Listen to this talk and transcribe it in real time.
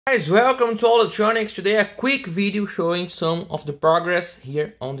Guys, welcome to All Electronics. Today a quick video showing some of the progress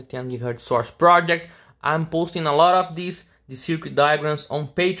here on the 10 GHz source project. I'm posting a lot of the circuit diagrams on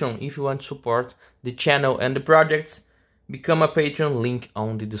Patron. If you want to support the channel and the projects, become a patron, link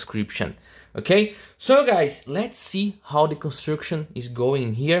on the description. Okay, so guys, let's see how the construction is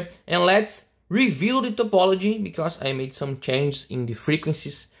going here, and let's review the topology because I made some changes in the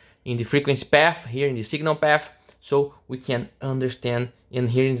frequencies, in the frequency path here, in the signal path, so we can understand, and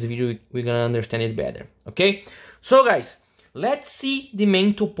here in this video we're gonna understand it better. Okay, so guys, let's see the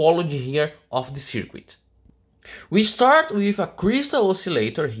main topology here of the circuit. We start with a crystal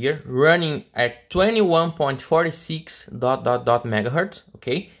oscillator here running at 21.46 ... megahertz.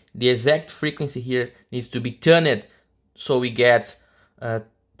 Okay, the exact frequency here needs to be tuned so we get 10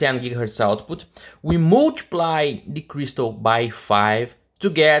 gigahertz output. We multiply the crystal by 5 to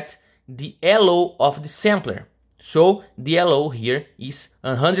get the LO of the sampler. So the LO here is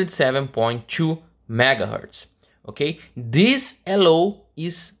 107.2 megahertz. Okay, this LO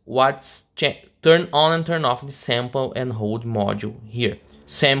is what's turn on and turn off the sample and hold module here,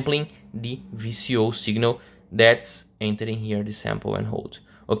 sampling the VCO signal that's entering here the sample and hold.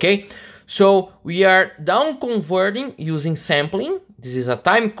 Okay, so we are down converting using sampling. This is a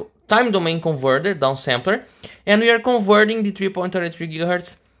time domain converter, down sampler, and we are converting the 3.33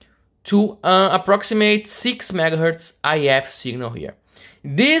 gigahertz to approximate 6 megahertz IF signal here.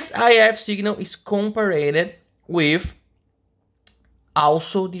 This IF signal is compared with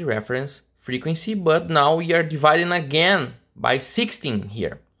also the reference frequency, but now we are dividing again by 16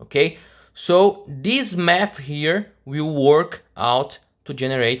 here. Okay, so this math here will work out to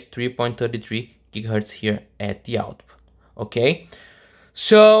generate 3.33 gigahertz here at the output. Okay,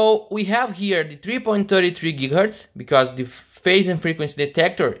 so we have here the 3.33 gigahertz because the phase and frequency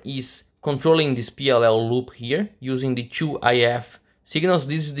detector is controlling this PLL loop here using the two IF signals.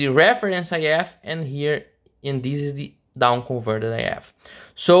 This is the reference IF, and this is the down converted IF.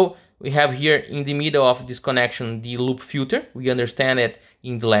 So we have here in the middle of this connection the loop filter. We understand it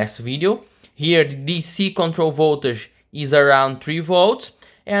in the last video. Here the DC control voltage is around 3 volts,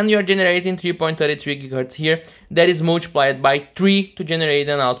 and you're generating 3.33 gigahertz here. That is multiplied by 3 to generate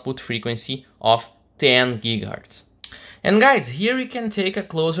an output frequency of 10 gigahertz. And guys, here we can take a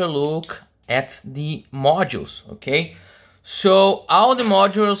closer look at the modules. Okay, so all the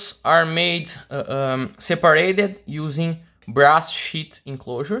modules are made separated using brass sheet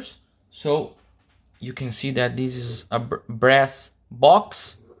enclosures. So you can see that this is a brass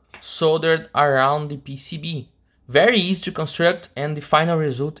box soldered around the PCB. Very easy to construct, and the final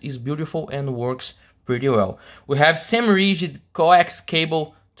result is beautiful and works pretty well. We have semi-rigid coax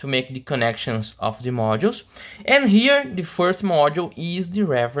cable to make the connections of the modules, and here the first module is the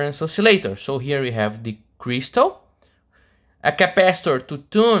reference oscillator. So here we have the crystal, a capacitor to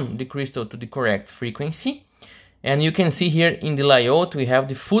tune the crystal to the correct frequency, and you can see here in the layout we have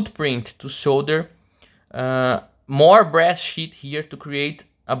the footprint to solder more brass sheet here to create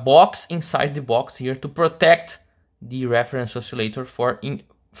a box inside the box here to protect the reference oscillator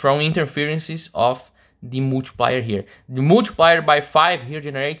from interferences of the multiplier here. The multiplier by 5 here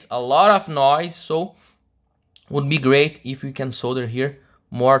generates a lot of noise, so would be great if we can solder here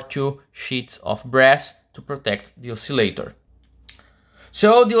more 2 sheets of brass to protect the oscillator.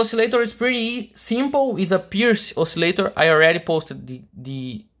 So the oscillator is pretty simple. It's a Pierce oscillator. I already posted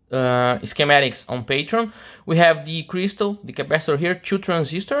the schematics on Patron. We have the crystal, the capacitor here, 2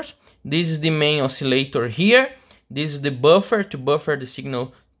 transistors. This is the main oscillator here. This is the buffer to buffer the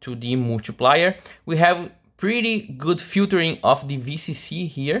signal to the multiplier. We have pretty good filtering of the VCC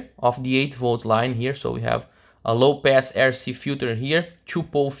here, of the 8 volt line here. So we have a low pass RC filter here,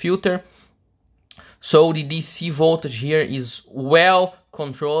 2-pole filter. So the DC voltage here is well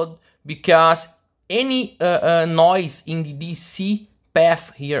controlled because any noise in the DC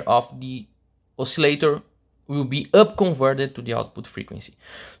path here of the oscillator will be up converted to the output frequency.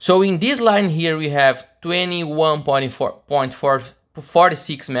 So in this line here we have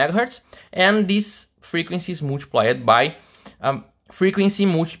 21.46 megahertz, and this frequency is multiplied by frequency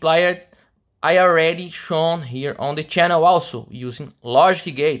multiplier I already shown here on the channel, also using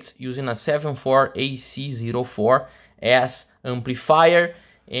logic gates, using a 74AC04 as amplifier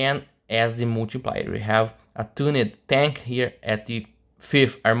and as the multiplier. We have a tuned tank here at the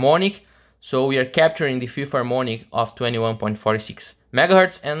 5th harmonic, so we are capturing the 5th harmonic of 21.46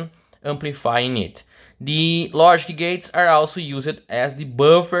 megahertz and amplifying it. The logic gates are also used as the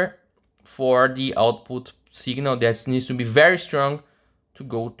buffer for the output signal that needs to be very strong to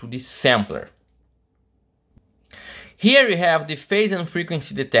go to the sampler. Here we have the phase and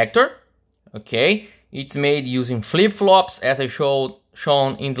frequency detector. Okay, it's made using flip-flops as I showed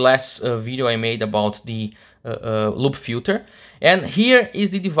shown in the last video I made about the loop filter. And here is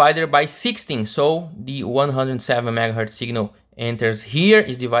the divider by 16. So the 107 megahertz signal enters here,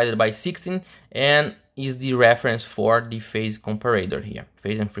 is divided by 16, and is the reference for the phase comparator here,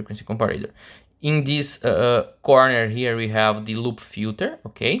 phase and frequency comparator. In this corner here we have the loop filter,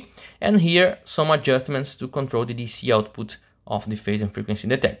 okay, and here some adjustments to control the DC output of the phase and frequency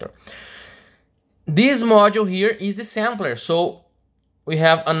detector. This module here is the sampler, so we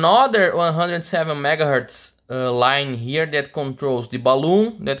have another 107 megahertz line here that controls the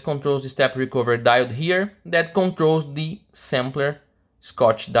balloon, that controls the step recovery diode here, that controls the sampler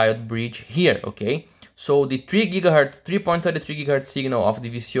Scotch diode bridge here, okay. So the 3.33 gigahertz signal of the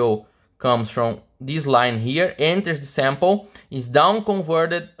VCO comes from this line here, enters the sample, is down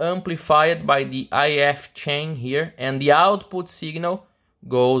converted, amplified by the IF chain here, and the output signal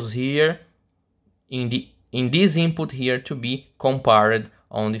goes here in this input here to be compared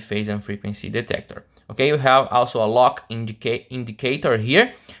on the phase and frequency detector. Okay, we have also a lock indicator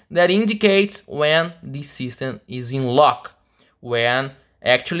here that indicates when the system is in lock, when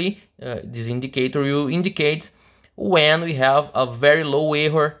actually this indicator will indicate when we have a very low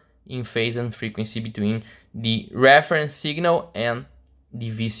error in phase and frequency between the reference signal and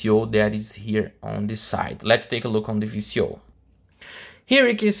the VCO that is here on this side. Let's take a look on the VCO. Here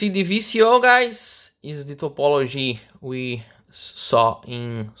you can see the VCO, guys, is the topology we saw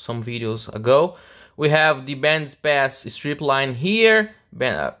in some videos ago. We have the bandpass strip line here,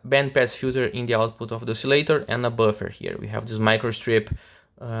 bandpass filter in the output of the oscillator, and a buffer here. We have this microstrip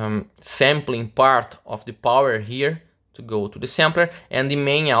sampling part of the power here to go to the sampler, and the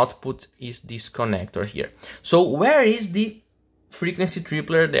main output is this connector here. So where is the frequency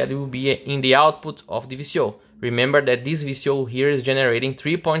tripler that will be in the output of the VCO? Remember that this VCO here is generating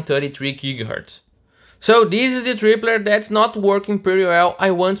 3.33 gigahertz. So this is the tripler that's not working pretty well. I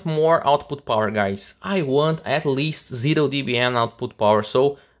want more output power, guys. I want at least 0 dBm output power,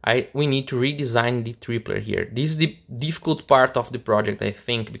 so we need to redesign the tripler here. This is the difficult part of the project, I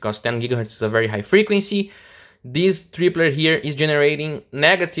think, because 10 gigahertz is a very high frequency. This tripler here is generating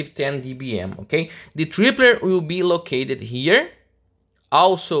negative 10 dBm, okay? The tripler will be located here,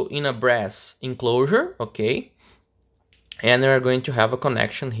 also in a brass enclosure, okay? And we're going to have a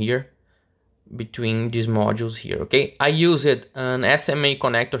connection here between these modules here, okay? I used an SMA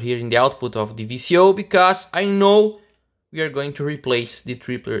connector here in the output of the VCO because I know we are going to replace the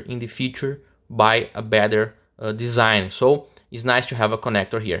tripler in the future by a better design. So it's nice to have a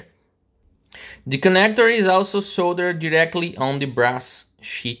connector here. The connector is also soldered directly on the brass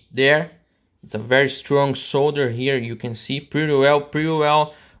sheet there. It's a very strong solder here. You can see pretty well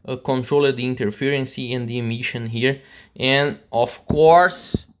controlled the interference and the emission here. And of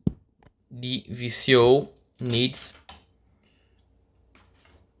course, the VCO needs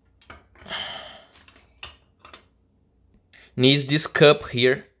this cup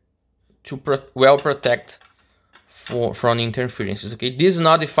here to protect from interferences. Okay, this is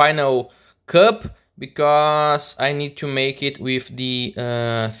not the final cup because I need to make it with the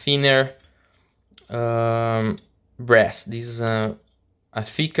thinner brass. This is a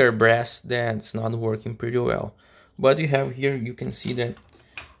thicker brass that's not working pretty well. But you have here, you can see that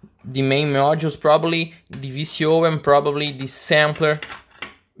the main modules, probably the VCO and probably the sampler,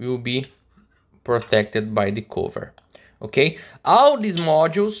 will be protected by the cover. Okay, all these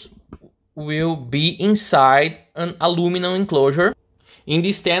modules will be inside an aluminum enclosure. In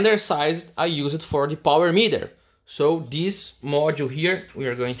the standard size I use it for the power meter. So this module here, we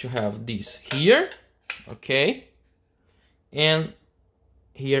are going to have this here, okay, and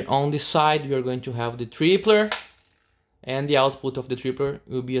here on the side we are going to have the tripler, and the output of the tripler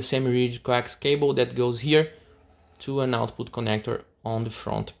will be a semi-rigid coax cable that goes here to an output connector on the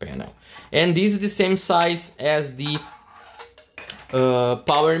front panel. And this is the same size as the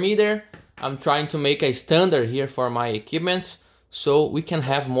power meter. I'm trying to make a standard here for my equipments so we can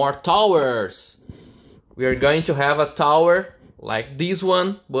have more towers. We are going to have a tower like this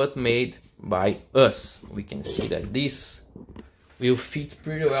one, but made by us. We can see that this will fit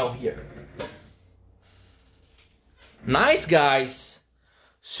pretty well here. Nice, guys.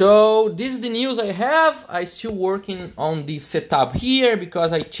 So this is the news I have. I'm still working on this setup here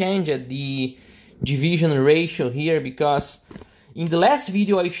because I changed the division ratio here, because in the last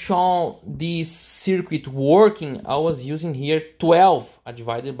video I showed this circuit working. I was using here 12, I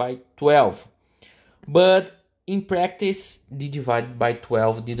divided by 12. But in practice, the divided by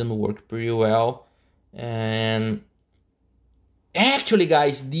 12 didn't work pretty well. And actually,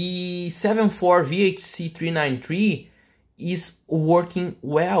 guys, the 74 VHC393 is working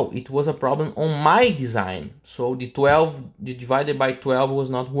well. It was a problem on my design. So the divided by 12 was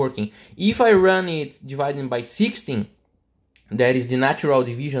not working. If I run it divided by 16, that is the natural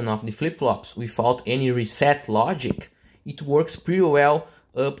division of the flip-flops without any reset logic, it works pretty well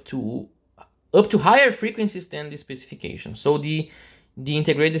up to higher frequencies than the specification. So the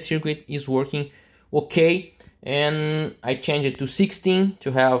integrated circuit is working okay, and I changed it to 16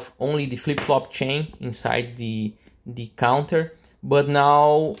 to have only the flip-flop chain inside the counter, but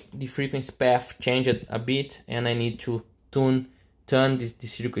now the frequency path changed a bit and I need to turn the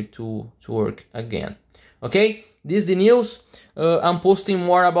circuit to work again. Okay, this is the news. I'm posting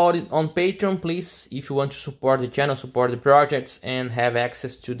more about it on Patron. Please, if you want to support the channel, support the projects, and have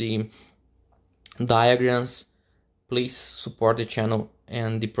access to the diagrams, please support the channel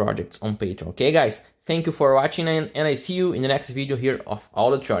and the projects on Patron. Okay guys, thank you for watching, and I see you in the next video here of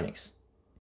All Electronics.